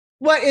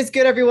What is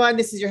good, everyone?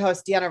 This is your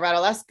host, Deanna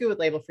Radulescu with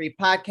Label Free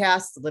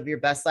Podcast. To live your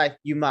best life,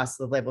 you must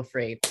live label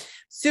free.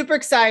 Super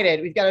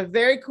excited. We've got a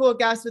very cool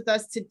guest with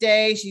us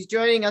today. She's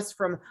joining us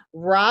from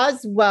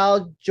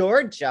Roswell,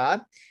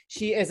 Georgia.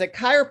 She is a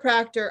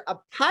chiropractor, a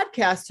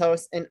podcast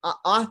host, an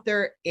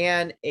author,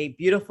 and a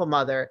beautiful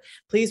mother.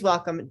 Please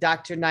welcome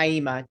Dr.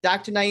 Naima.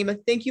 Dr. Naima,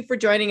 thank you for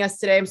joining us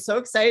today. I'm so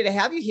excited to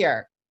have you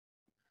here.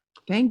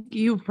 Thank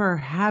you for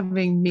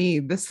having me.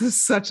 This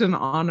is such an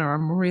honor.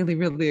 I'm really,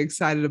 really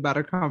excited about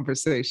our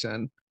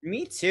conversation.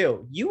 Me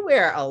too. You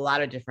wear a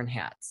lot of different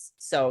hats.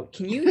 So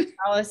can you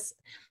tell us?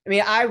 I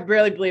mean, I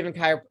really believe in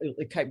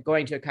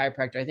going to a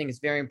chiropractor. I think it's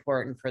very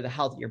important for the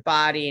health of your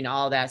body and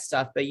all that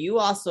stuff. But you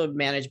also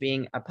manage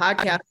being a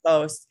podcast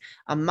host,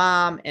 a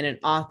mom, and an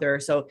author.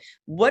 So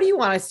what do you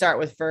want to start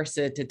with first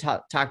to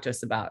talk to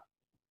us about?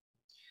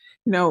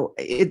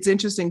 It's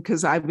interesting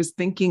because I was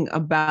thinking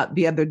about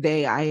the other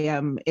day, I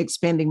am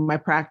expanding my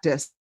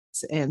practice.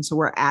 And so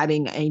we're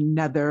adding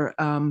another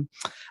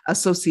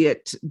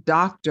associate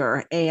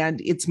doctor, and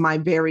it's my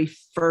very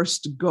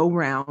first go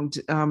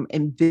round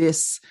in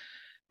this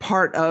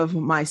part of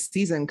my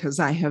season because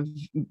I have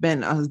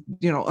been a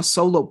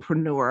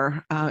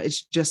solopreneur.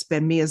 It's just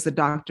been me as the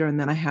doctor, and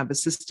then I have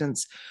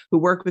assistants who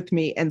work with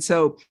me. And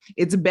so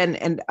it's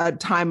been a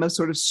time of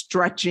sort of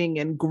stretching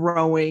and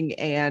growing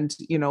and,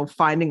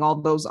 finding all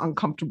those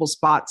uncomfortable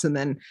spots and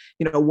then,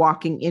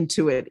 walking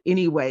into it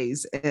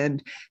anyways.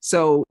 And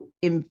so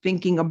in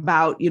thinking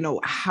about,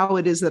 how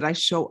it is that I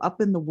show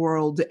up in the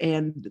world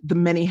and the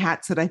many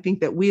hats that I think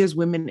that we as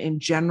women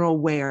in general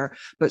wear,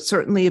 but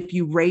certainly if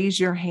you raise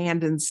your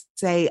hand and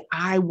say,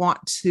 I want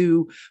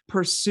to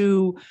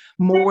pursue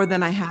more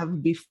than I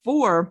have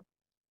before,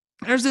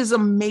 there's this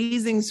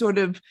amazing sort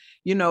of,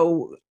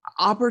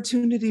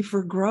 opportunity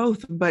for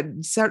growth, but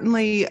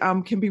certainly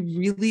can be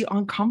really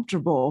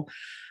uncomfortable.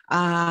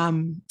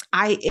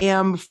 I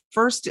am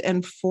first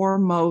and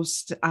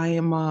foremost, I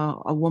am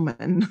a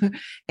woman,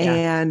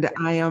 and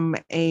I am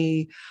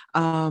a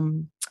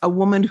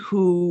woman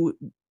who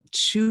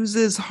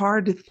chooses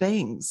hard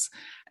things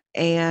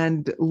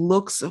and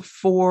looks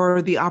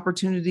for the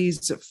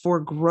opportunities for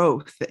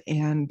growth.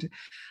 And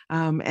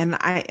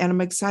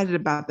I'm excited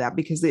about that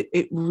because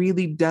it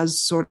really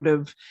does sort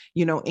of,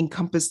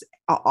 encompass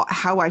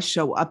how I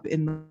show up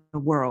in the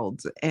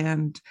world.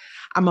 And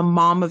I'm a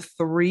mom of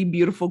 3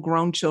 beautiful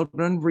grown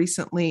children,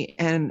 recently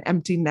an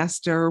empty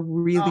nester,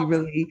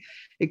 really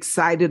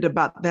excited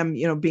about them,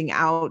 being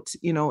out,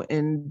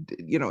 and,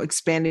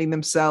 expanding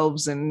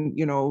themselves and,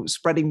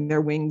 spreading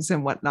their wings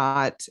and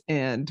whatnot.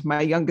 And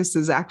my youngest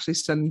is actually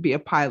studying to be a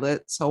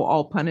pilot. So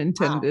all pun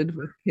intended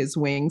with his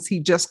wings. He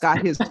just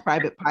got his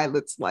private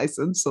pilot's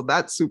license. So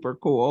that's super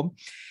cool.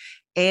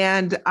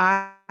 And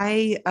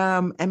I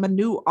am a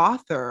new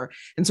author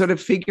and sort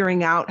of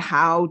figuring out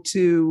how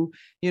to,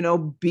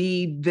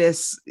 be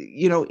this,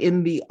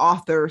 in the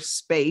author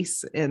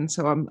space. And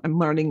so I'm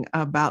learning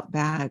about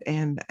that.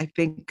 And I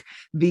think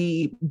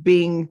the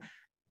being,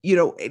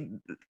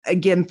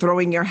 again,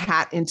 throwing your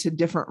hat into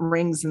different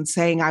rings and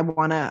saying, I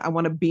want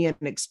to be and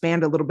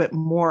expand a little bit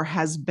more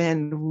has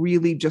been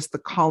really just the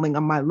calling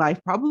of my life,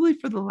 probably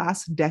for the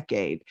last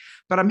decade,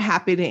 but I'm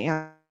happy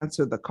to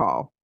answer the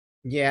call.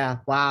 Yeah,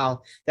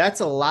 wow.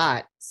 That's a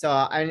lot. So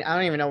I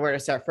don't even know where to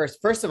start first.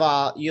 First of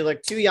all, you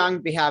look too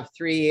young to have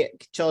 3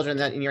 children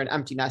and you're an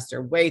empty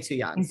nester, way too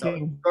young. Thank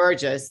you.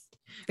 Gorgeous.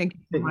 Thank you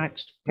so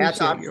much.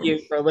 Hats off to you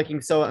for looking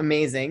so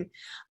amazing.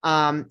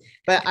 But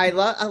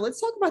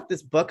let's talk about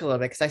this book a little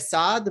bit because I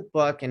saw the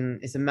book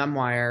and it's a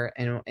memoir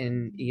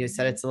and you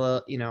said it's a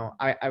little,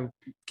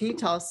 can you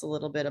tell us a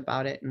little bit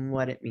about it and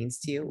what it means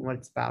to you and what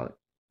it's about?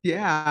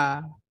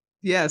 Yeah.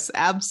 Yes,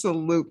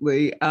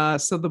 absolutely.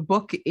 So the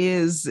book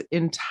is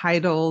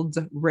entitled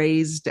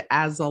Raised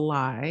as a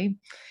Lie,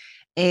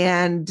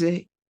 and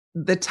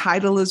the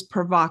title is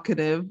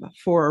provocative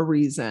for a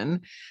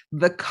reason.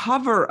 The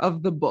cover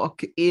of the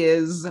book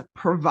is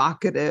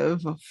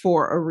provocative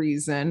for a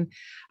reason.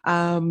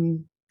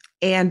 And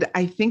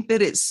I think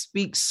that it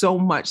speaks so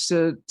much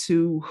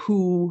to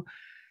who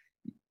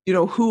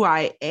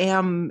I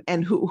am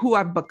and who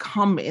I've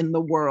become in the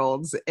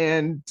world.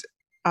 And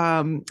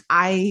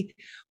I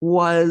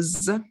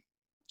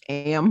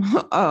am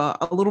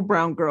a little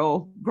brown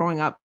girl growing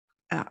up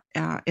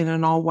in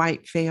an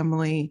all-white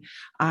family.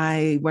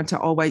 I went to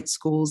all-white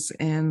schools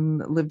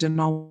and lived in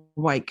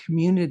all-white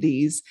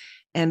communities.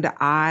 And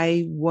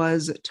I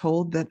was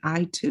told that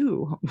I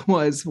too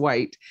was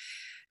white.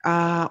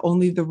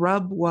 Only the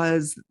rub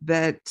was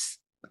that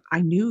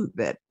I knew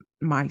that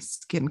my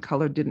skin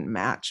color didn't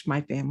match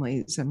my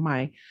family's, and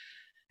my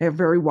have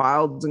very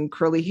wild and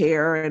curly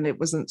hair, and it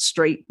wasn't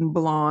straight and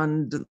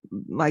blonde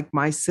like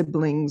my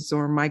siblings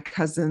or my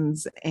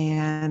cousins.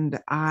 And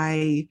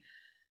I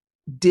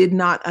did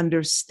not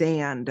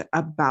understand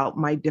about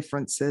my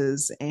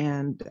differences.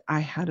 And I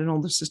had an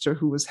older sister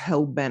who was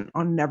hell-bent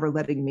on never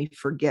letting me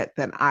forget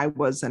that I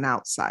was an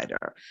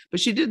outsider. But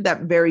she did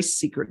that very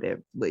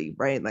secretively,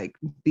 right? Like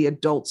the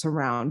adults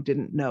around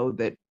didn't know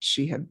that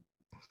she had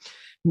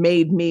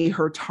made me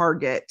her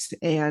target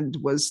and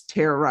was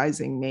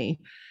terrorizing me.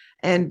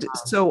 And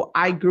so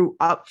I grew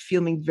up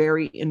feeling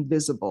very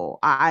invisible.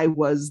 I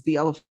was the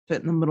elephant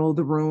in the middle of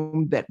the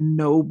room that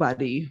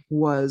nobody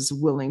was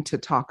willing to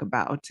talk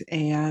about.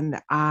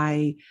 And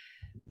I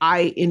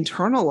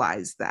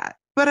internalized that.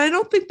 But I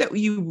don't think that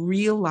you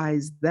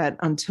realize that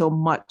until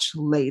much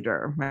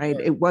later, right?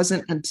 It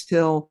wasn't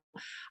until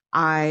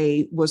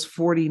I was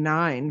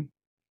 49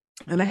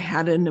 and I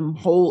had a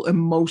whole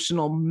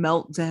emotional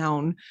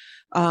meltdown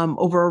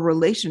over a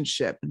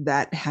relationship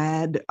that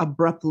had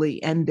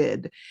abruptly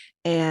ended.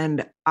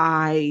 And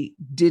I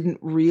didn't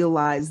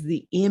realize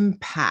the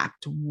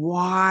impact,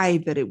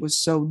 why that it was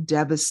so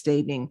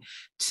devastating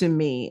to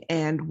me,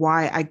 and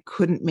why I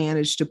couldn't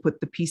manage to put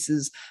the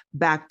pieces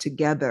back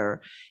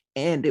together.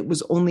 And it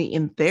was only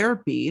in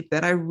therapy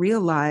that I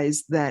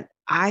realized that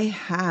I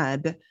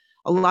had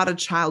a lot of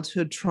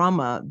childhood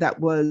trauma that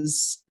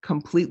was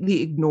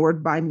completely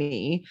ignored by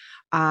me.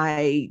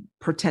 I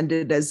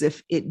pretended as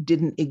if it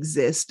didn't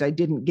exist. I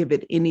didn't give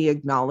it any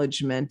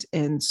acknowledgement.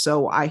 And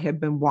so I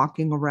have been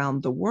walking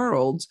around the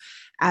world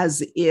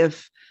as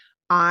if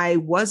I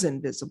was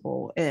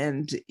invisible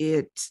and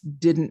it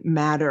didn't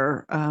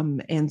matter.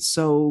 And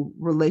so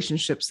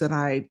relationships that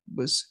I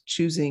was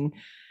choosing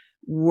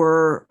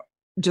were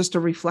just a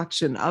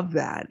reflection of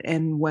that.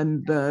 And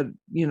when the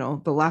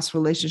last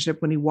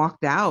relationship, when he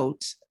walked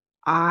out,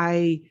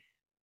 I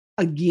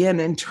again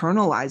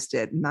internalized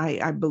it. And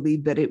I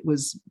believe that it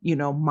was,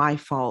 my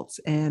fault.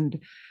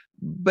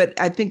 But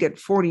I think at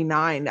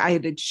 49, I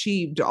had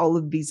achieved all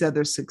of these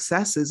other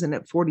successes. And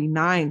at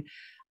 49,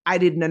 I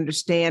didn't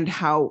understand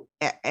how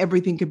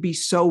everything could be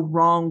so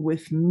wrong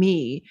with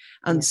me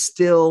and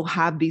still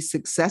have these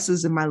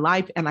successes in my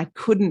life. And I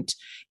couldn't,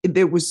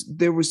 there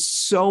was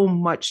so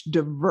much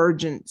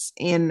divergence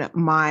in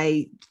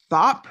my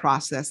thought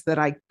process that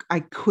I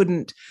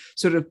couldn't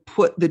sort of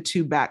put the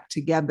two back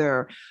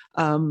together.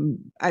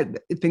 I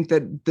think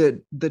that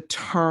the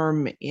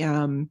term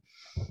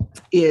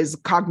is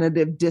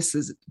cognitive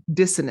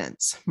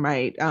dissonance,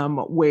 right?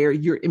 Where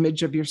your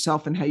image of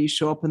yourself and how you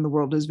show up in the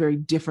world is very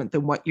different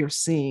than what you're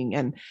seeing.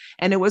 And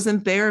it was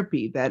in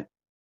therapy that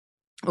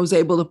I was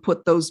able to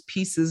put those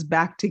pieces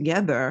back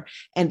together.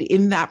 And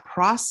in that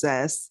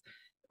process,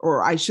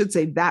 or I should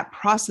say, that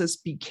process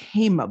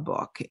became a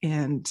book.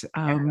 And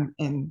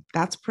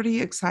that's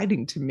pretty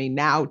exciting to me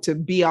now to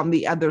be on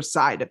the other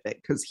side of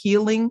it, because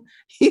healing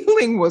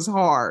was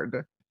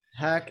hard.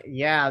 Heck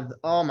yeah.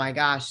 Oh my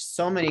gosh.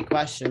 So many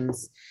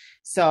questions.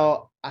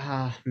 So,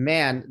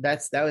 man,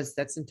 that's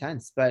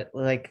intense, but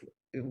like,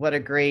 what a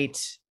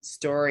great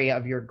story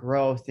of your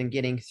growth and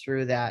getting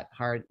through that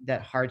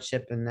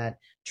hardship and that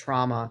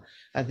trauma.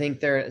 I think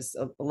there's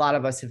a lot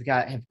of us have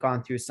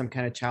gone through some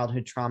kind of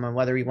childhood trauma, and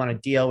whether we want to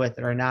deal with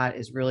it or not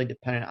is really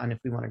dependent on if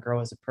we want to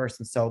grow as a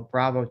person. So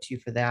bravo to you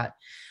for that.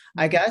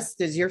 I guess,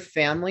 does your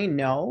family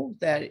know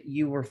that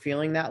you were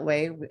feeling that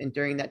way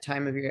during that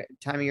time of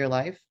your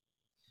life?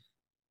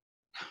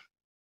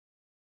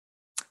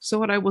 So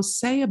what I will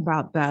say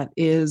about that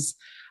is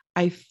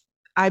I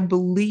I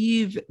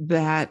believe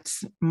that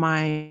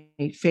my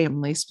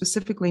family,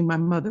 specifically my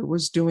mother,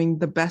 was doing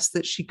the best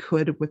that she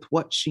could with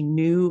what she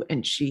knew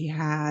and she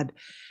had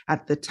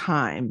at the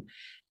time.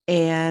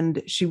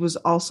 And she was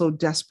also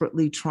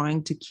desperately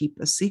trying to keep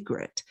a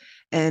secret.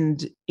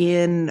 And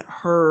in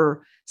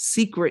her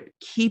secret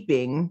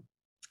keeping,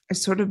 I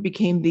sort of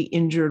became the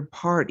injured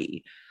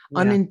party. Yeah.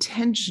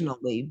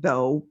 Unintentionally,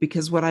 though,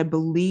 because what I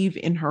believe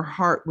in her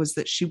heart was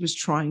that she was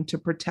trying to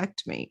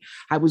protect me.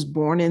 I was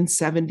born in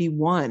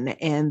 71,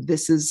 and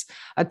this is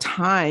a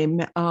time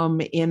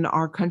in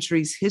our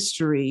country's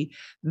history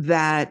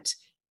that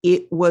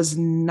it was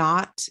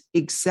not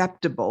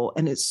acceptable.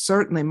 And it's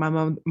certainly,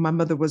 my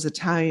mother was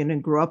Italian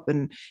and grew up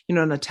in,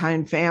 an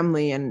Italian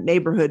family and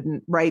neighborhood,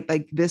 and right,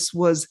 like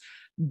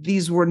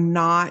these were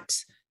not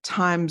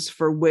times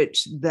for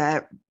which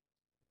that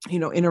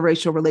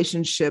interracial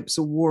relationships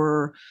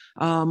were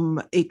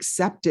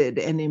accepted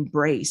and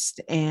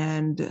embraced.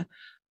 And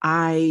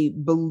I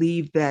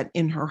believe that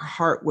in her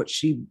heart, what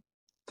she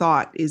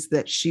thought is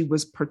that she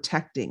was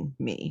protecting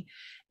me.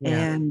 Yeah.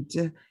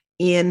 And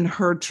in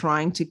her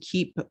trying to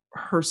keep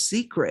her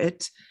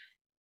secret,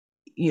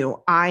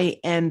 I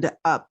end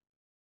up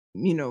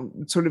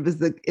sort of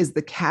as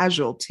the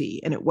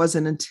casualty. And it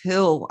wasn't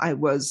until I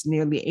was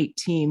nearly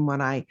 18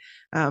 when I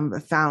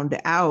found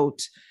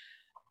out.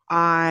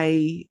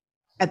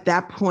 At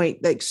that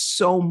point, like,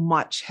 so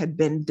much had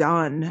been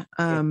done.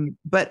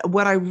 But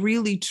what I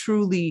really,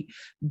 truly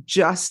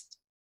just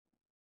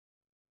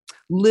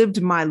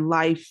lived my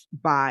life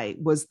by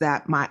was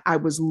that I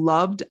was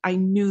loved. I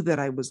knew that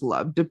I was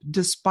loved,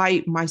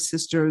 despite my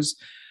sister's,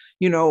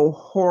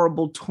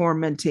 horrible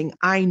tormenting.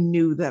 I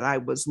knew that I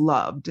was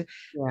loved.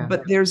 Yeah.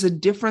 But there's a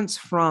difference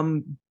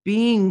from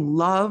being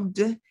loved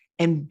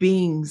and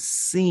being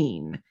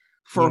seen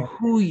for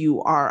who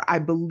you are. I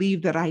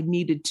believe that I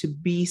needed to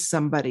be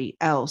somebody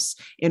else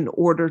in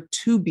order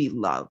to be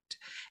loved.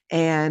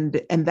 And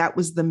that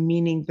was the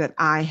meaning that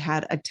I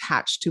had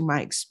attached to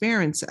my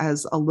experience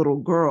as a little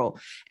girl.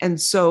 And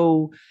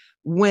so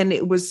when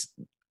it was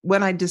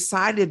when I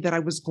decided that I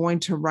was going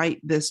to write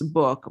this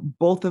book,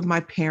 both of my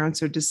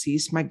parents are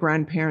deceased, my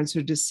grandparents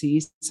are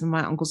deceased, and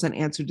my uncles and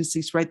aunts are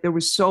deceased, right?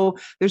 There's so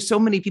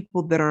many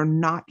people that are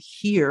not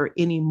here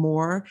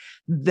anymore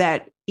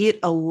that it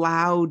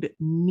allowed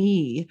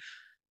me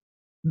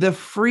the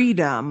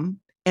freedom.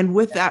 And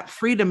with that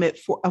freedom, it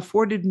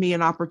afforded me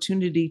an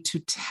opportunity to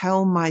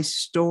tell my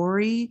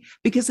story,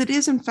 because it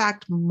is, in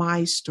fact,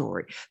 my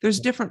story. There's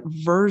different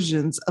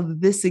versions of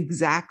this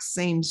exact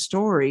same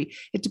story.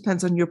 It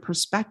depends on your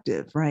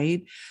perspective,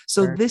 right?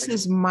 So this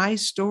is my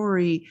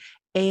story.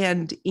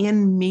 And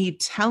in me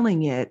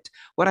telling it,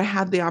 what I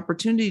had the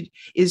opportunity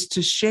is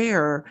to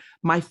share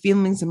my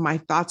feelings and my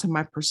thoughts and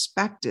my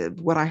perspective.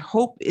 What I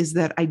hope is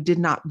that I did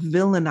not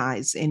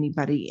villainize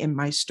anybody in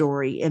my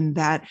story, and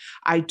that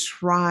I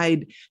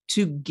tried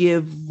to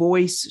give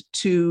voice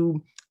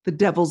to the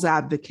devil's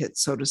advocate,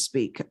 so to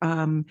speak.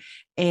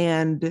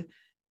 And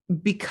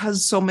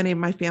because so many of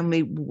my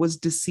family was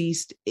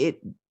deceased,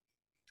 it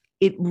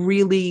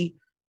really,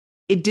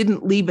 it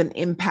didn't leave an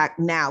impact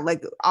now.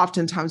 Like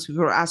oftentimes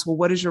people are asked, well,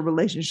 what is your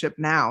relationship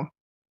now?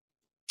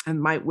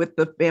 And with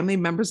the family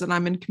members that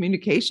I'm in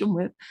communication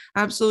with,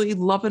 I absolutely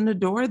love and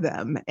adore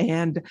them.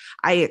 And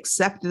I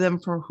accept them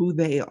for who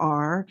they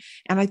are.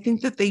 And I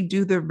think that they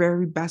do their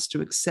very best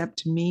to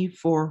accept me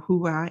for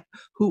who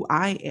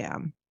I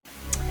am.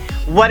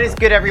 What is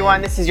good,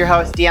 everyone? This is your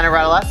host, Deanna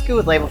Radulescu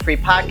with Label Free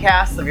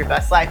Podcast. Live your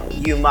best life.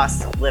 You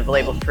must live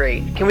label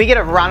free. Can we get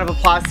a round of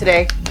applause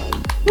today?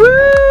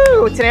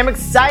 Woo! Today I'm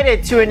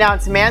excited to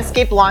announce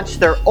Manscaped launched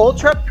their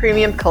Ultra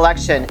Premium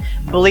Collection.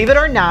 Believe it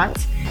or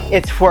not,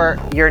 it's for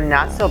your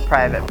not so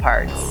private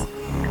parts.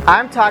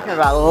 I'm talking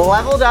about a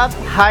leveled up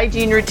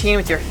hygiene routine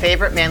with your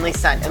favorite manly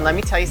scent. And let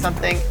me tell you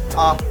something.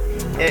 Oh,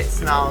 it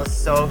smells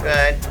so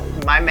good.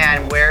 My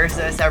man wears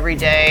this every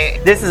day.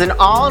 This is an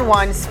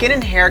all-in-one skin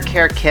and hair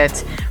care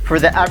kit for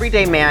the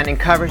everyday man and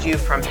covers you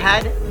from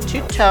head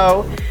to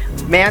toe.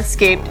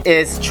 Manscaped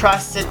is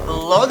trusted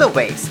below the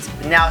waist.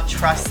 Now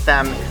trust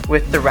them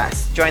with the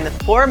rest. Join the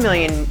 4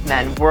 million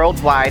men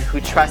worldwide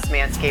who trust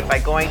Manscaped by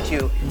going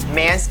to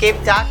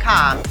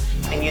manscaped.com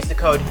and use the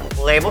code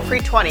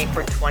LABELFREE20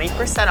 for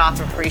 20% off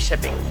and free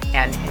shipping.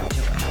 And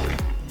enjoy.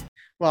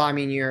 Well, I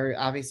mean, you're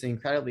obviously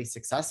incredibly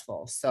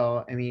successful.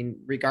 So, I mean,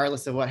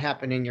 regardless of what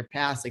happened in your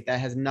past, like that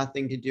has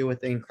nothing to do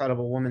with the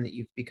incredible woman that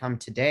you've become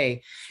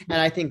today.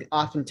 And I think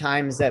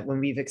oftentimes that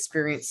when we've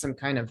experienced some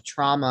kind of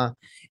trauma,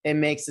 it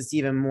makes us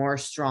even more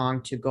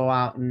strong to go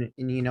out and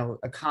you know,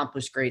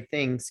 accomplish great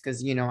things.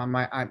 Cause you know,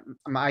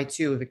 I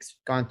too have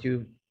gone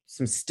through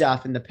some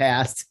stuff in the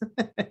past.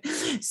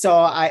 so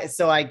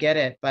I get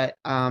it, but,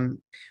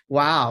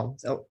 wow.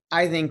 So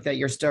I think that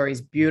your story is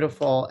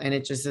beautiful, and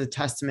it just is a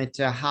testament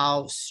to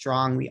how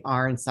strong we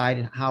are inside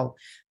and how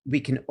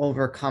we can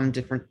overcome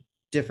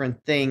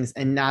different things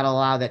and not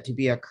allow that to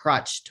be a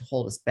crutch to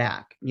hold us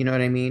back. You know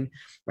what I mean?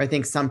 Where I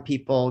think some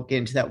people get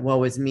into that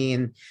woe is me,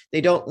 and they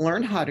don't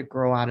learn how to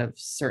grow out of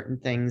certain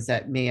things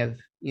that may have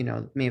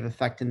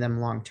affected them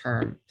long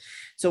term.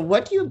 So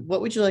what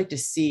would you like to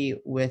see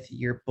with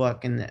your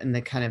book, and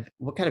the kind of,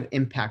 what kind of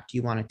impact do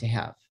you want it to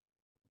have?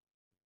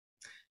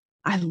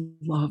 I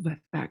love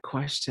that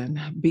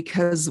question,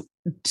 because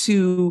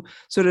to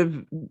sort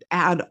of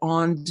add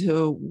on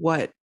to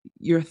what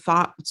your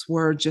thoughts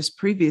were just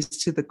previous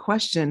to the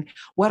question,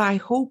 what I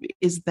hope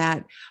is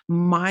that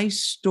my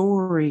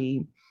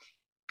story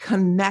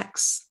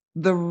connects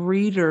the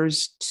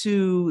readers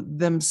to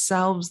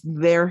themselves,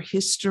 their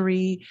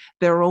history,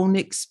 their own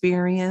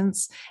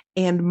experience,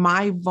 and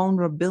my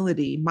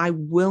vulnerability, my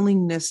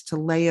willingness to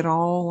lay it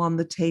all on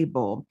the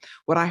table.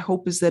 What I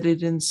hope is that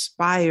it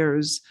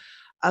inspires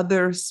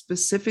others,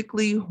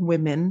 specifically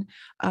women,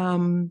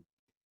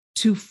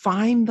 to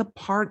find the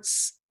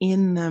parts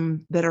in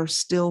them that are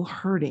still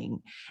hurting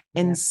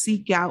and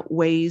seek out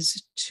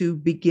ways to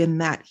begin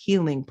that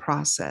healing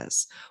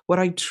process. What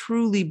I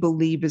truly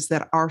believe is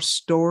that our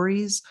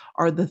stories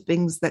are the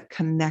things that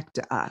connect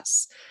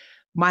us.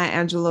 Maya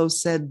Angelou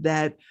said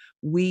that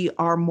we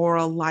are more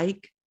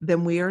alike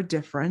than we are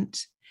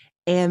different.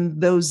 And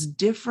those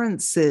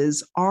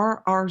differences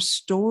are our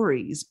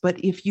stories.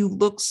 But if you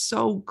look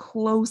so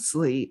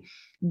closely,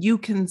 you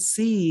can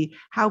see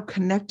how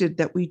connected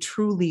that we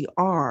truly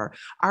are.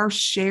 Our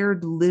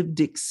shared lived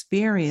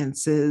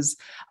experiences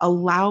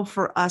allow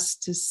for us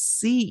to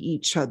see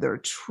each other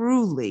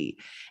truly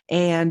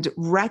and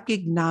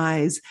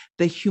recognize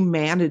the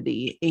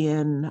humanity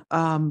in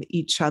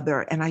each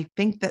other. And I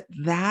think that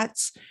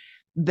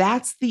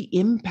that's the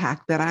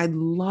impact that I'd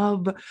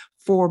love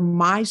for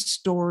my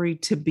story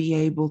to be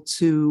able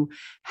to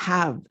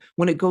have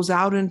when it goes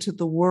out into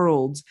the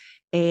world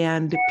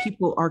and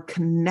people are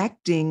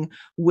connecting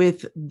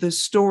with the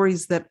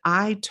stories that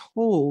I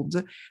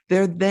told.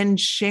 They're then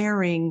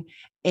sharing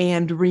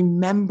and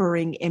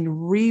remembering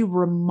and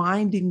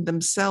reminding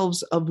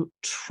themselves of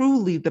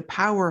truly the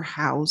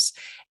powerhouse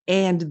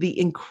and the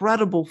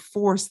incredible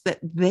force that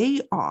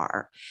they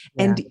are.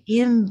 Yeah. And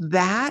in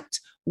that,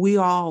 we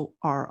all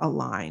are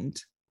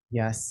aligned.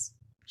 Yes.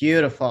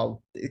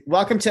 Beautiful.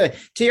 Welcome to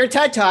your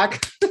TED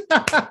Talk.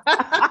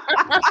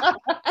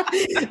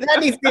 That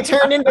needs to be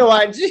turned into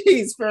one.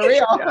 Jeez, for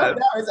real. Yes.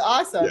 That was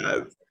awesome.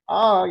 Yes.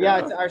 Oh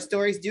yeah, our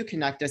stories do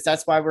connect us.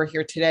 That's why we're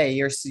here today.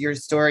 Your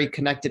story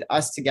connected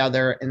us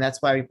together, and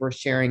that's why we're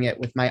sharing it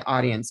with my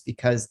audience,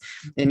 because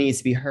it needs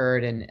to be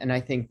heard. And I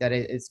think that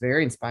it's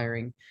very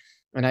inspiring.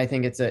 And I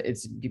think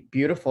it's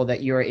beautiful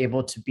that you are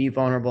able to be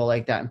vulnerable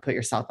like that and put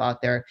yourself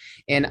out there.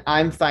 And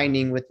I'm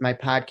finding with my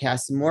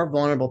podcast, the more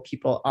vulnerable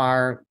people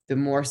are, the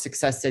more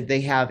success that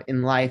they have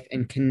in life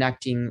and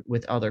connecting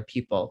with other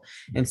people.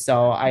 And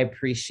so I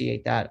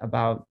appreciate that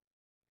about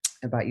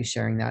you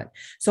sharing that.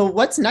 So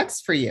what's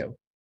next for you?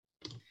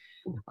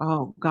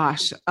 Oh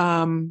gosh.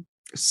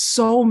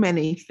 So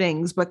many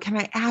things, but can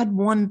I add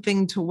one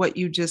thing to what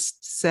you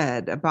just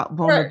said about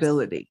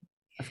vulnerability?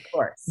 Of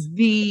course.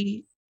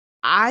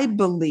 I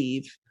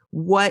believe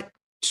what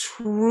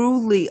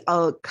truly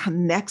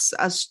connects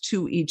us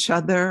to each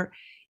other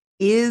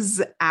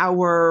is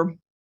our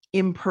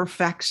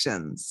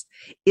imperfections.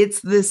 It's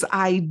this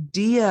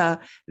idea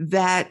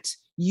that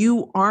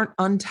you aren't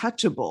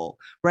untouchable,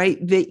 right?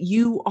 That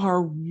you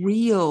are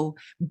real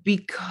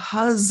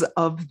because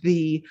of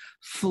the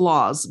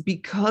flaws,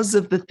 because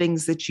of the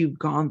things that you've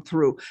gone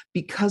through,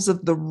 because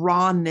of the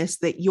rawness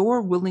that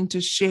you're willing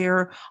to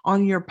share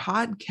on your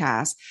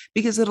podcast,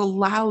 because it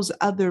allows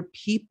other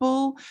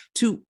people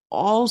to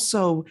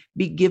also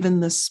be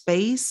given the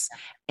space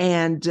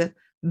and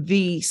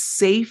the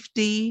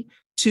safety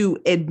to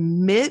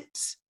admit,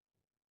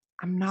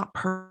 I'm not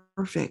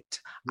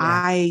perfect. Yeah.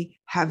 I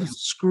have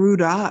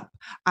screwed up.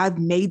 I've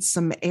made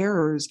some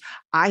errors.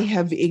 I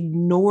have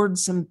ignored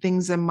some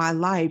things in my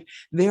life.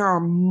 There are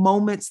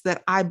moments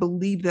that I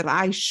believe that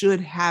I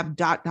should have ...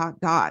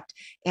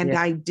 and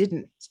I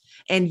didn't.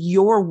 And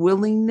your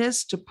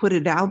willingness to put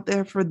it out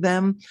there for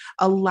them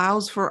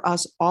allows for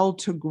us all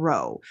to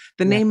grow.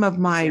 The name of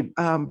my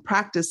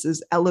practice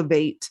is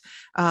Elevate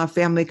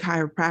Family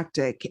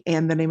Chiropractic,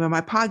 and the name of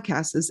my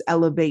podcast is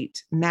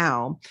Elevate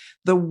Now.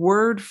 The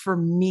word for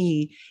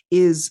me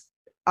is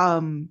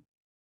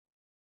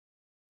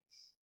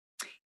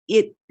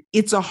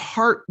it's a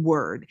heart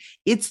word.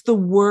 It's the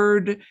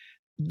word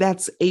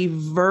that's a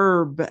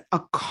verb,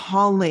 a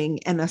calling,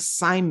 an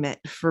assignment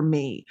for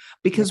me.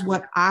 Because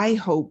what I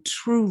hope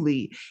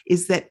truly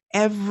is that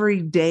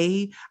every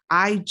day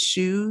I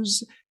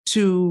choose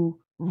to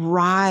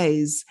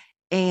rise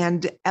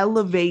and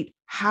elevate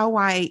how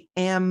I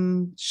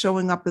am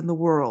showing up in the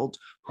world,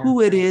 who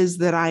it is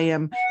that I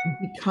am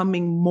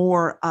becoming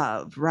more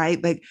of,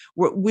 right? Like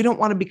we don't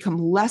want to become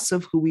less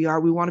of who we are.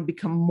 We want to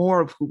become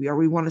more of who we are.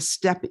 We want to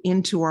step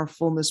into our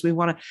fullness. We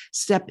want to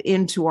step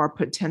into our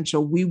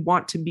potential. We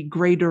want to be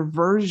greater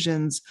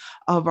versions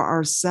of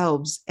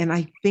ourselves. And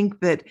I think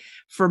that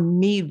for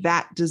me,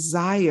 that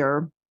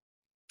desire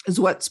is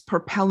what's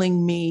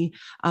propelling me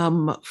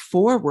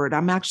forward.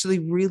 I'm actually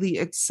really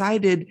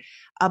excited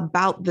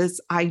about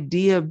this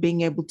idea of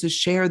being able to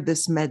share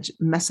this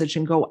message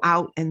and go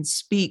out and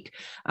speak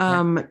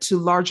to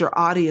larger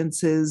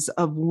audiences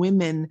of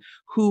women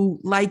who,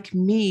 like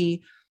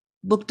me,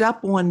 looked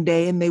up one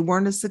day and they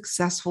weren't as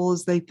successful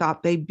as they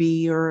thought they'd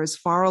be, or as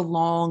far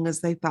along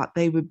as they thought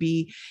they would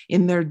be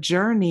in their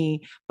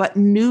journey, but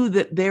knew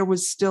that there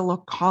was still a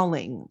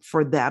calling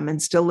for them and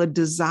still a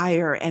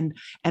desire and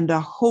a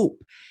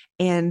hope.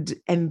 And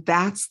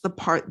that's the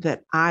part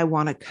that I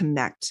want to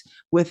connect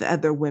with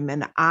other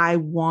women. I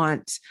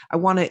want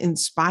to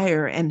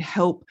inspire and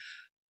help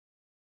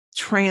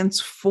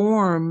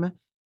transform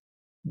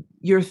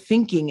your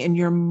thinking and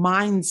your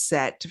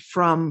mindset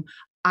from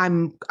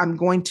I'm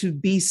going to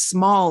be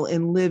small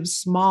and live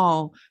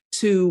small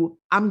to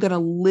I'm going to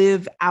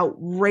live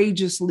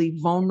outrageously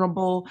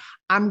vulnerable.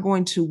 I'm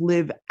going to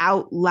live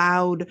out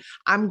loud.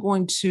 I'm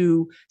going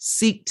to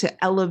seek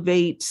to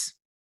elevate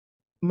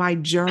my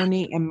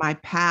journey and my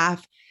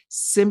path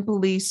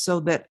simply so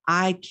that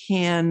I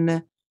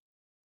can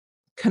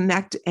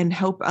connect and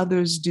help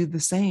others do the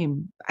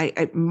same.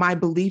 My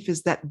belief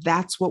is that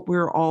that's what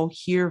we're all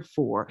here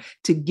for,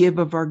 to give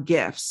of our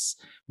gifts,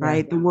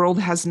 right? The world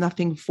has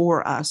nothing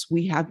for us.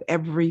 We have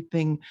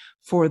everything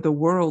for the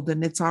world,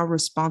 and it's our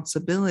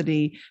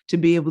responsibility to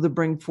be able to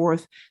bring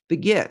forth the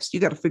gifts. You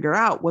got to figure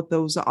out what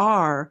those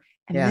are,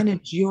 and then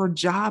it's your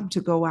job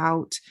to go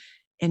out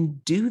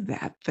and do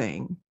that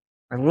thing.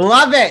 I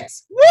love it.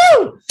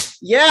 Woo!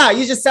 Yeah,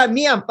 you just set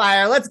me on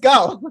fire. Let's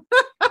go.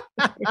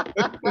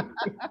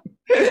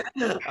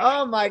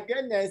 Oh my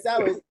goodness,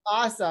 that was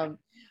awesome.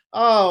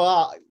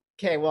 Oh,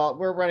 okay. Well,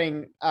 we're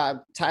running,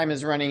 time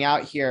is running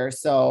out here.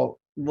 So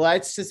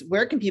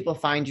where can people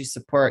find you,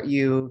 support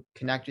you,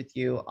 connect with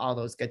you, all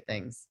those good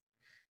things?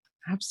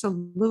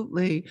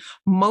 Absolutely.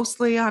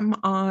 Mostly I'm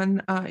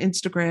on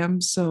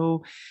Instagram.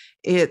 So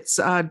it's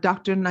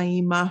Dr.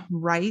 Naima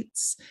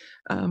Writes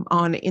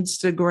on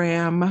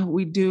Instagram.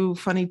 We do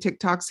funny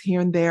TikToks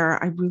here and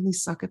there. I really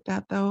suck at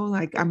that though.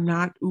 Like I'm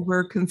not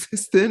uber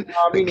consistent.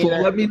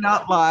 Let me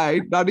not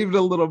lie, not even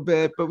a little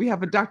bit. But I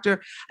have a Dr.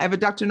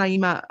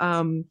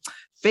 Naima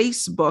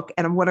Facebook.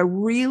 And what I'm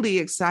really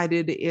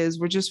excited is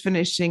we're just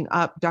finishing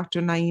up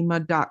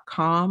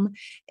drnaima.com.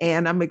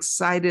 And I'm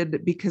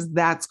excited because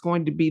that's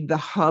going to be the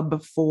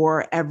hub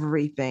for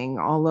everything,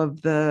 all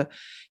of the,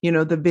 the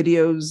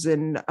videos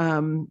and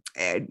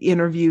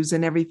interviews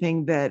and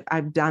everything that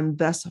I've done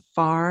thus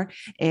far.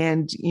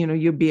 And,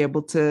 you'll be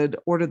able to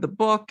order the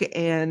book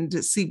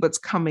and see what's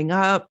coming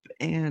up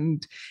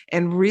and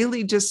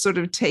really just sort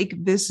of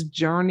take this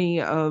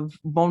journey of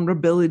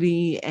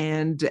vulnerability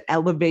and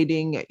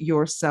elevating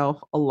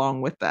yourself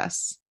along with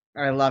us.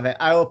 I love it.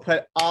 I will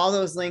put all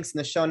those links in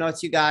the show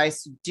notes, you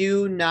guys.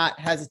 Do not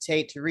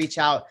hesitate to reach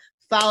out.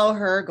 Follow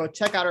her. Go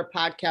check out her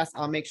podcast.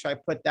 I'll make sure I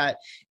put that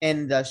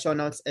in the show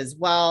notes as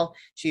well.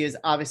 She is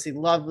obviously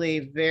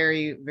lovely,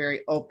 very,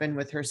 very open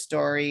with her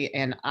story.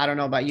 And I don't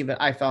know about you,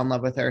 but I fell in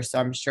love with her. So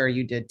I'm sure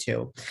you did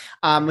too.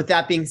 With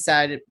that being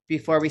said,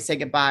 before we say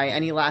goodbye,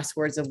 any last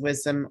words of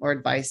wisdom or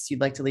advice you'd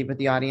like to leave with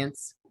the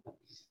audience?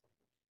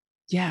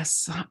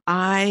 Yes,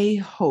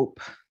 I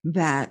hope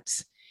that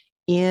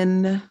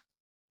in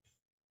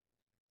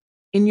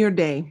your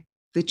day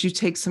that you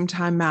take some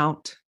time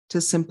out to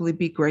simply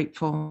be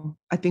grateful.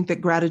 I think that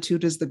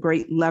gratitude is the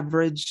great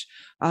leverage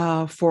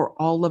for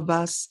all of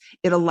us.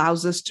 It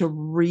allows us to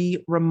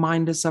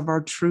remind us of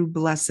our true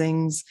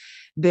blessings.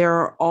 There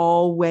are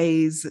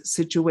always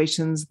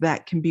situations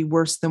that can be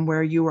worse than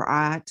where you are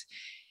at.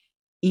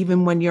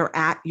 Even when you're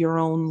at your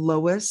own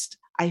lowest,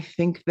 I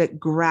think that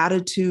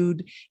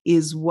gratitude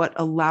is what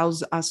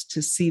allows us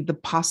to see the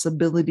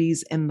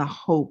possibilities and the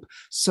hope.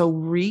 So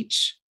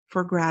reach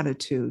for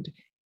gratitude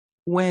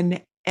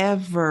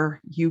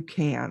whenever you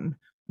can.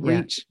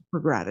 Reach for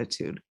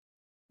gratitude.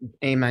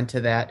 Amen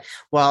to that.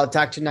 Well,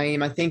 Dr.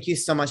 Naima, thank you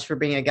so much for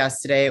being a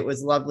guest today. It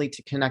was lovely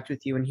to connect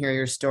with you and hear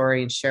your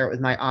story and share it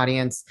with my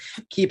audience.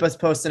 Keep us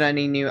posted on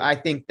any new. I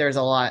think there's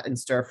a lot in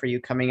store for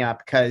you coming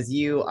up because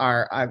you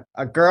are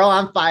a girl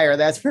on fire,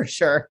 that's for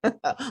sure.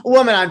 A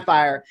woman on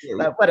fire.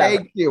 But whatever.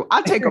 Thank you.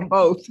 I'll take them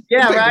both.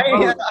 Yeah,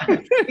 right.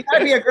 You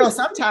gotta be a girl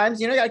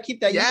sometimes. You gotta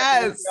keep that.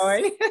 Yes.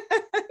 Going.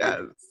 Yes.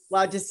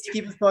 Well, just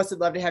keep us posted.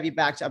 Love to have you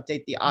back to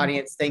update the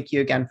audience. Thank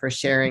you again for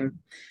sharing.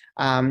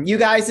 You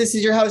guys, this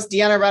is your host,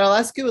 Deanna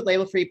Radulescu with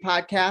Label Free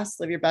Podcast.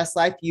 Live your best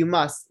life. You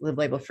must live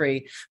label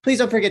free. Please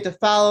don't forget to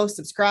follow,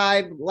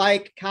 subscribe,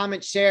 like,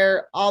 comment,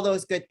 share, all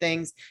those good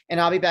things. And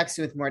I'll be back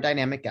soon with more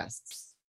dynamic guests.